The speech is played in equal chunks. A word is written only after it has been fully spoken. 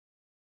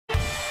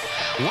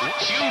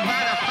What you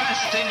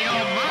manifest in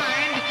your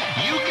mind,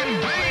 you can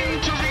bring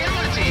to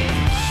reality.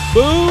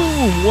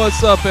 Boom!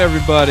 What's up,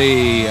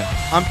 everybody?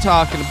 I'm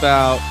talking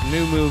about a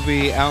new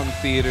movie out in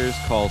theaters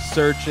called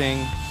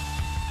Searching,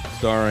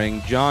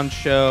 starring John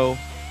Cho.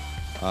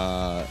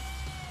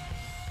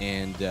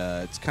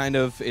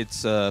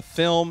 It's a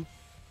film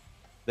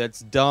that's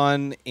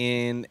done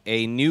in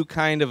a new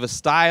kind of a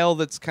style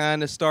that's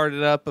kind of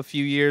started up a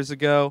few years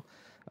ago.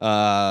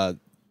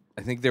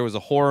 I think there was a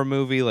horror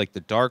movie like The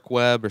Dark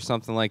Web or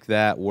something like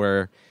that,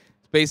 where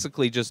it's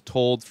basically just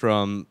told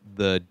from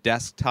the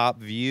desktop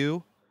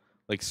view,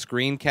 like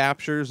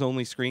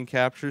only screen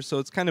captures. So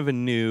it's kind of a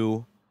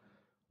new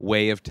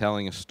way of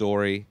telling a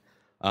story.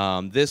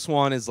 This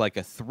one is like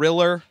a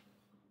thriller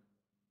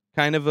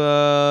kind of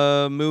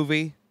a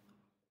movie.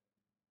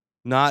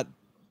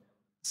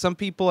 Some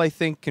people, I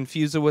think,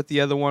 confuse it with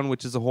the other one,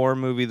 which is a horror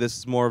movie. This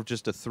is more of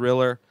just a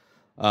thriller.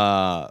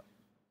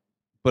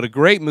 But a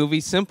great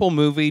movie, simple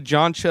movie.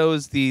 John Cho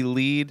is the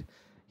lead.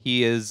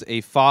 He is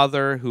a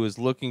father who is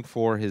looking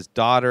for his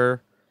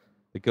daughter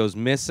that goes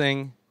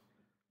missing.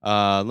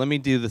 Let me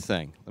do the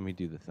thing.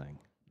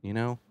 You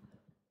know?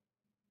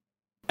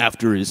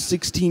 After his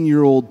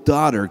 16-year-old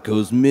daughter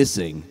goes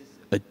missing,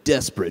 a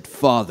desperate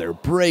father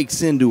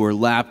breaks into her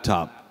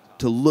laptop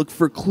to look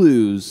for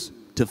clues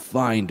to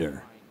find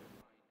her.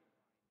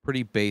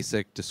 Pretty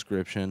basic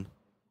description,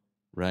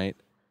 right?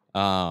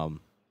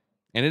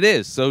 And it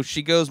is. So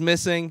she goes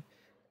missing,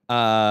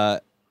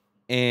 and,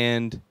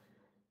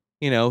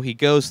 he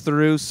goes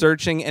through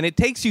searching, and it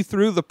takes you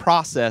through the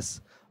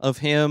process of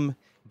him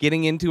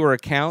getting into her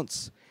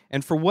accounts.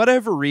 And for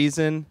whatever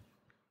reason,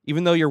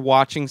 even though you're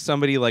watching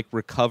somebody like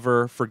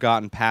recover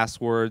forgotten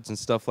passwords and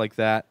stuff like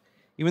that,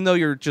 even though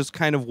you're just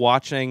kind of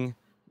watching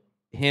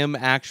him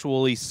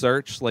actually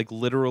search, like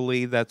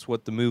literally that's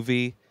what the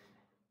movie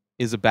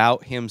is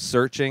about, him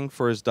searching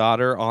for his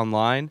daughter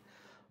online.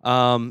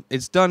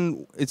 It's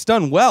done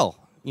well.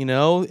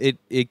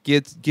 It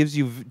gives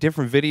you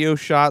different video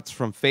shots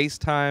from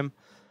FaceTime,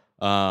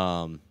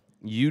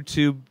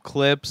 YouTube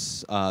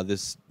clips,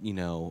 this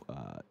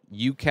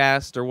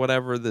Ucast or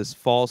whatever, this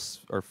false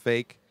or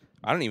fake,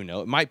 I don't even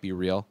know, it might be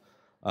real,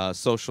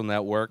 social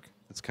network.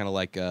 It's kind of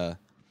like a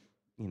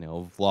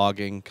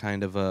vlogging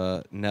kind of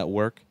a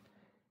network.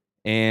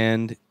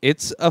 And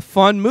it's a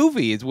fun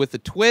movie. It's with a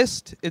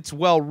twist. It's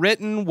well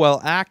written,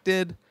 well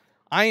acted.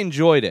 I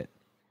enjoyed it.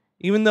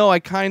 Even though I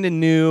kind of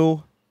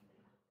knew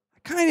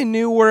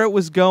where it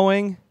was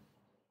going.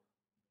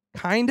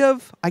 Kind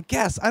of, I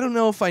guess. I don't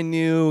know if I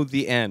knew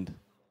the end.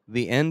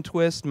 The end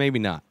twist, maybe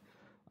not.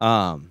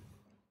 But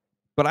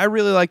I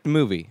really liked the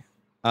movie.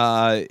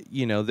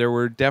 There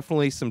were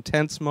definitely some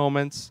tense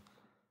moments.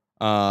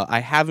 I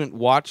haven't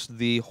watched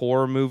the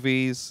horror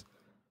movies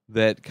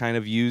that kind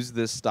of use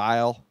this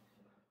style.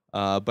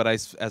 But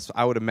as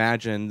I would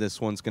imagine,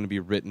 this one's going to be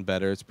written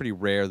better. It's pretty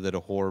rare that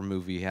a horror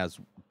movie has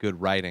good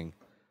writing.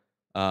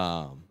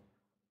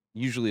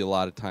 Usually a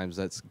lot of times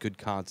that's good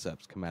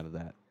concepts come out of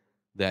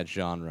that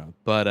genre.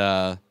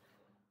 But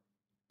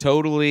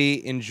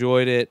totally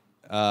enjoyed it.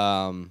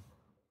 I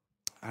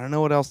don't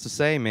know what else to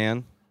say,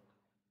 man.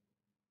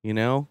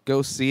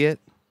 Go see it.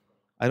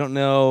 I don't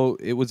know.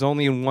 It was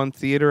only in one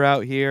theater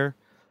out here.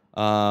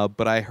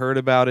 But I heard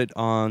about it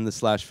on the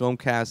Slash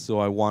Filmcast, so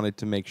I wanted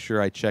to make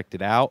sure I checked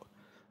it out.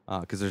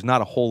 Because there's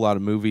not a whole lot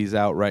of movies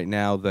out right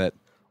now that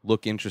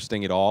look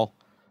interesting at all.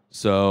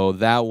 So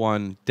that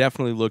one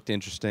definitely looked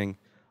interesting.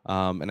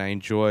 And I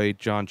enjoy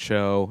John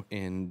Cho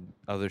and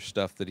other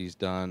stuff that he's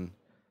done.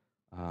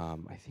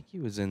 I think he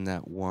was in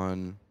that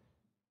one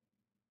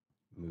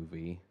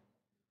movie.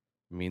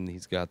 I mean,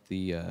 he's got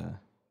the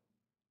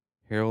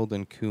Harold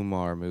and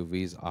Kumar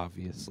movies,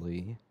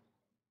 obviously.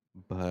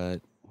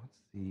 But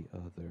what's the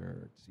other?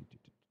 Let's see.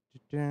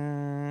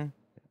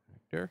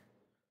 Actor?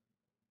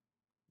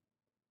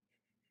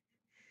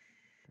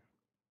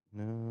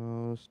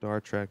 No,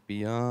 Star Trek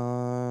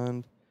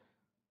Beyond,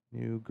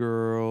 New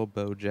Girl,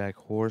 BoJack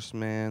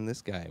Horseman.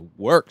 This guy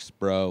works,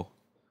 bro.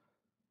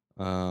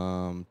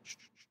 Where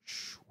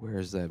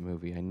is that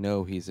movie? I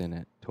know he's in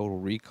it. Total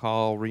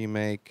Recall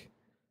remake.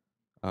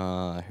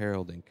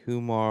 Harold and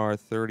Kumar,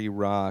 30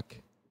 Rock.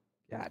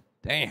 God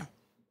damn.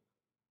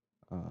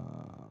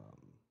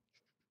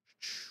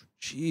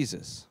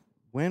 Jesus.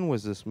 When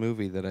was this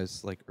movie that I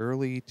was like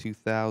early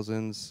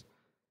 2000s?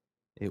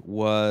 It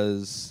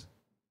was...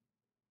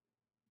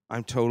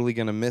 I'm totally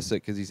going to miss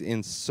it because he's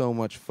in so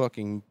much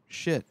fucking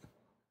shit.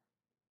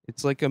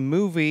 It's like a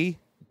movie,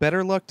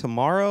 Better Luck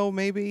Tomorrow,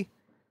 maybe?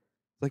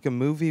 Like a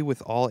movie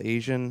with all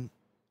Asian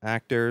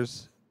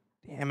actors.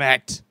 Damn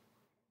it.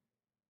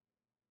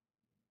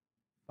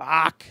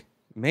 Fuck.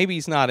 Maybe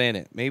he's not in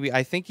it.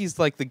 I think he's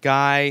like the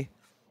guy.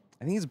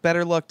 I think it's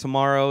Better Luck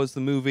Tomorrow is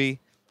the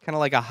movie. Kind of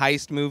like a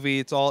heist movie.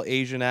 It's all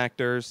Asian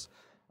actors.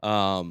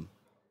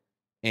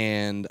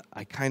 And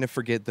I kind of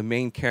forget, the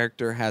main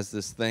character has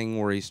this thing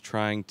where he's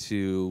trying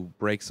to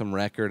break some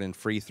record in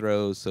free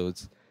throws, so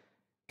it's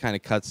kind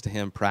of cuts to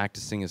him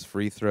practicing his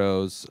free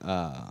throws,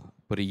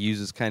 but he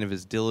uses kind of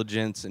his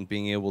diligence in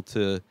being able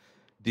to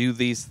do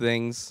these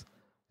things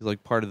He's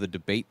like part of the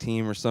debate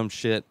team or some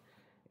shit,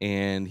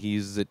 and he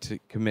uses it to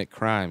commit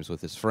crimes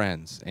with his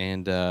friends.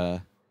 And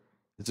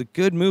it's a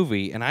good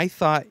movie. And I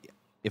thought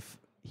if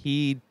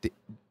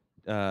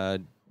was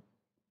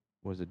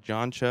it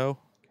John Cho?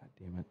 God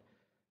damn it.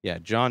 Yeah,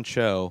 John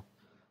Cho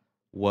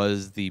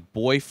was the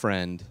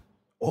boyfriend.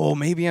 Oh,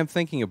 maybe I'm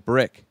thinking of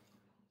Brick.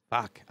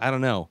 Fuck, I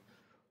don't know.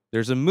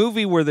 There's a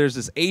movie where there's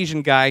this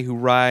Asian guy who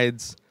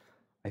rides,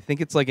 I think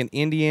it's like an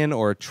Indian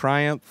or a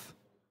Triumph,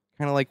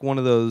 kind of like one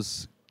of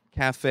those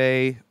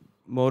cafe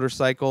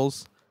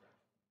motorcycles.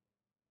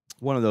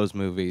 One of those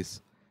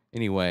movies.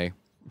 Anyway,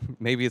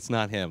 maybe it's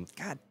not him.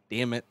 God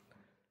damn it.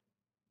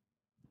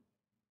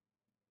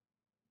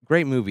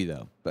 Great movie,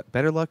 though. But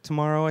Better Luck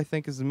Tomorrow, I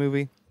think, is the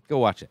movie. Go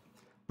watch it.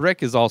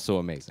 Brick is also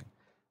amazing.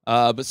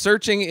 But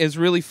Searching is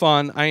really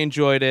fun. I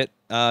enjoyed it.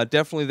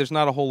 Definitely, there's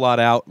not a whole lot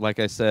out, like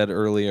I said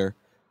earlier.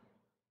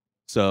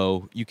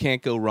 So you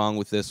can't go wrong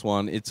with this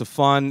one. It's a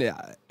fun,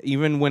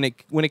 even when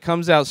it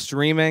comes out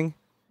streaming,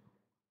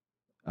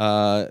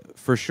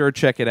 for sure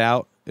check it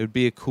out. It would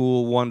be a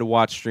cool one to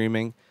watch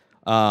streaming.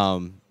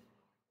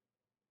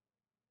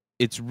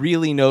 It's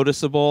really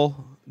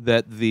noticeable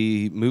that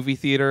the movie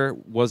theater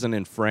wasn't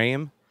in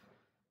frame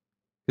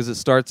because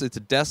it's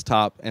a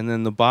desktop, and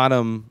then the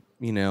bottom,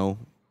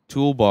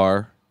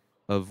 toolbar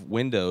of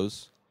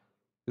Windows,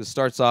 it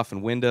starts off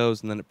in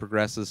Windows and then it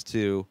progresses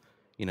to,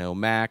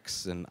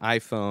 Macs and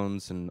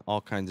iPhones and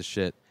all kinds of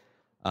shit.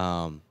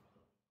 Yeah,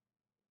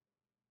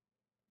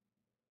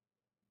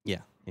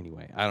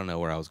 anyway, I don't know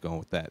where I was going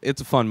with that.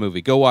 It's a fun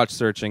movie. Go watch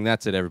Searching.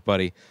 That's it,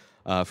 everybody,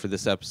 for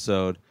this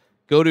episode.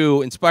 Go to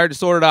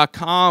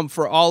inspireddisorder.com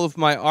for all of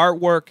my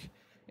artwork.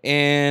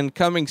 And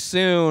coming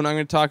soon, I'm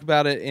going to talk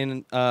about it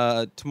in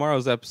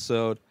tomorrow's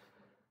episode.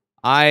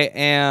 I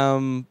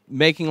am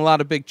making a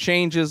lot of big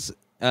changes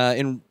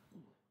in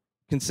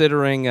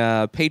considering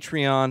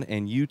Patreon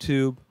and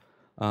YouTube.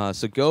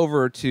 So go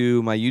over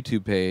to my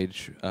YouTube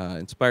page,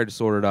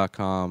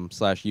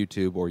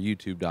 inspireddisorder.com/YouTube or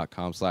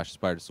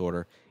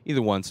youtube.com/inspireddisorder.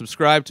 Either one.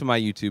 Subscribe to my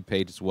YouTube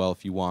page as well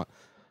if you want.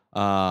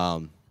 But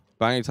I'm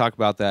going to talk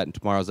about that in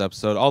tomorrow's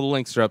episode. All the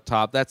links are up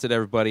top. That's it,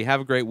 everybody. Have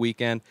a great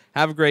weekend.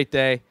 Have a great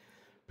day.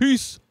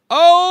 Peace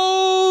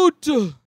out.